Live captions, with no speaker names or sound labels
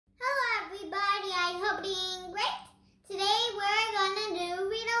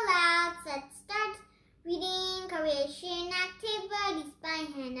Exploration Activities by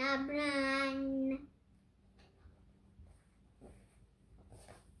Hannah Brand.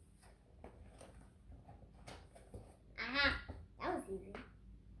 Aha, that was easy.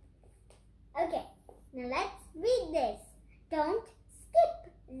 Okay, now let's read this. Don't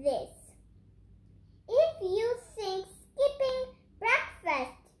skip this. If you think skipping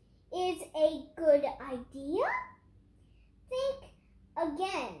breakfast is a good idea, think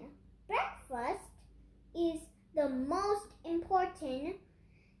again. Breakfast is the most important.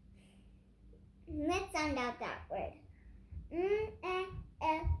 Let's sound out that word.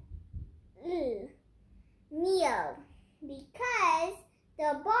 Meal. Because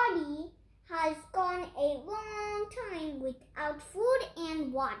the body has gone a long time without food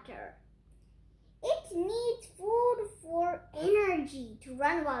and water. It needs food for energy to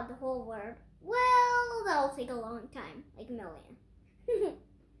run around the whole world. Well, that'll take a long time, like a million.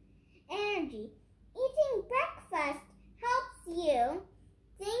 Energy. Eating breakfast helps you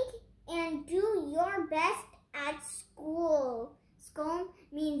think and do your best at school. School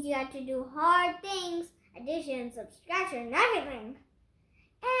means you have to do hard things, addition, subtraction, everything.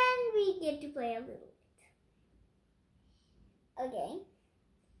 And we get to play a little bit. Okay.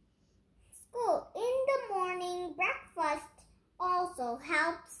 School. In the morning, breakfast also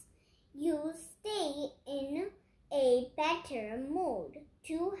helps you stay in a better mood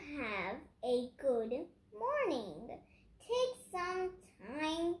to have a good morning. Take some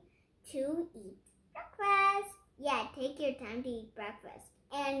time to eat breakfast. Yeah, take your time to eat breakfast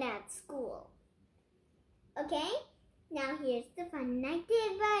and at school. Okay, now here's the fun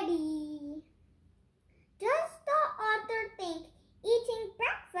activity. Does the author think eating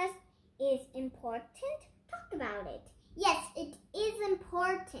breakfast is important? Talk about it. Yes, it is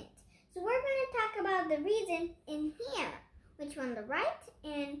important. So we're going to talk about the reason in here. Which one the right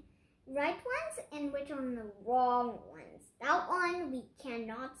ones and which one the wrong ones. That one we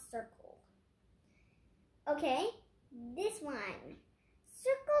cannot circle. Okay, this one.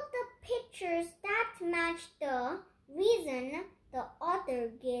 Circle the pictures that match the reason the author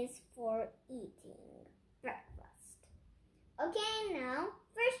gives for eating breakfast. Okay, now,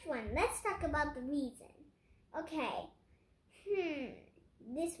 first one. Let's talk about the reason. Okay.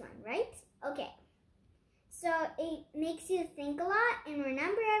 This one, right? Okay. So it makes you think a lot and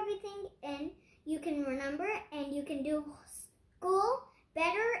remember everything, and you can remember and you can do school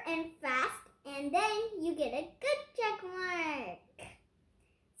better and fast, and then you get a good check mark.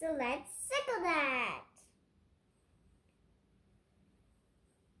 So let's circle that.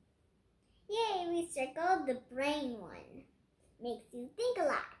 Yay, we circled the brain one. Makes you think a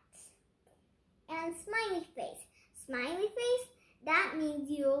lot. And smiley face. Smiley face, that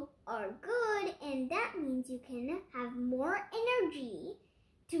means you are good, and that means you can have more energy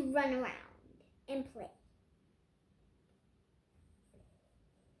to run around and play.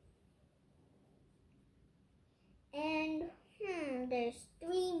 And there's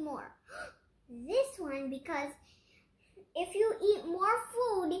 3 more. This one, because if you eat more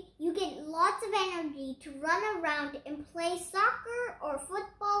food, you get lots of energy to run around and play soccer or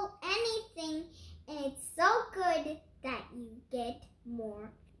football, anything, and it's so good that you get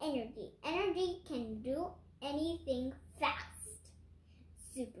more energy. Energy can do anything fast.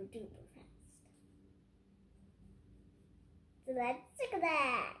 Super duper fast. So let's circle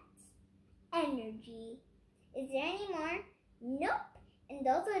that. Energy. Is there any more? Nope. And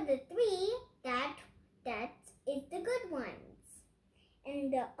those are the 3 that is the good ones.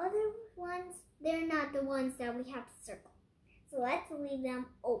 And the other ones, they're not the ones that we have to circle. So let's leave them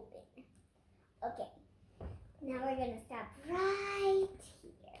open. Okay. Now we're going to stop right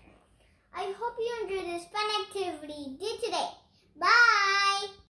here. I hope you enjoyed this fun activity did today.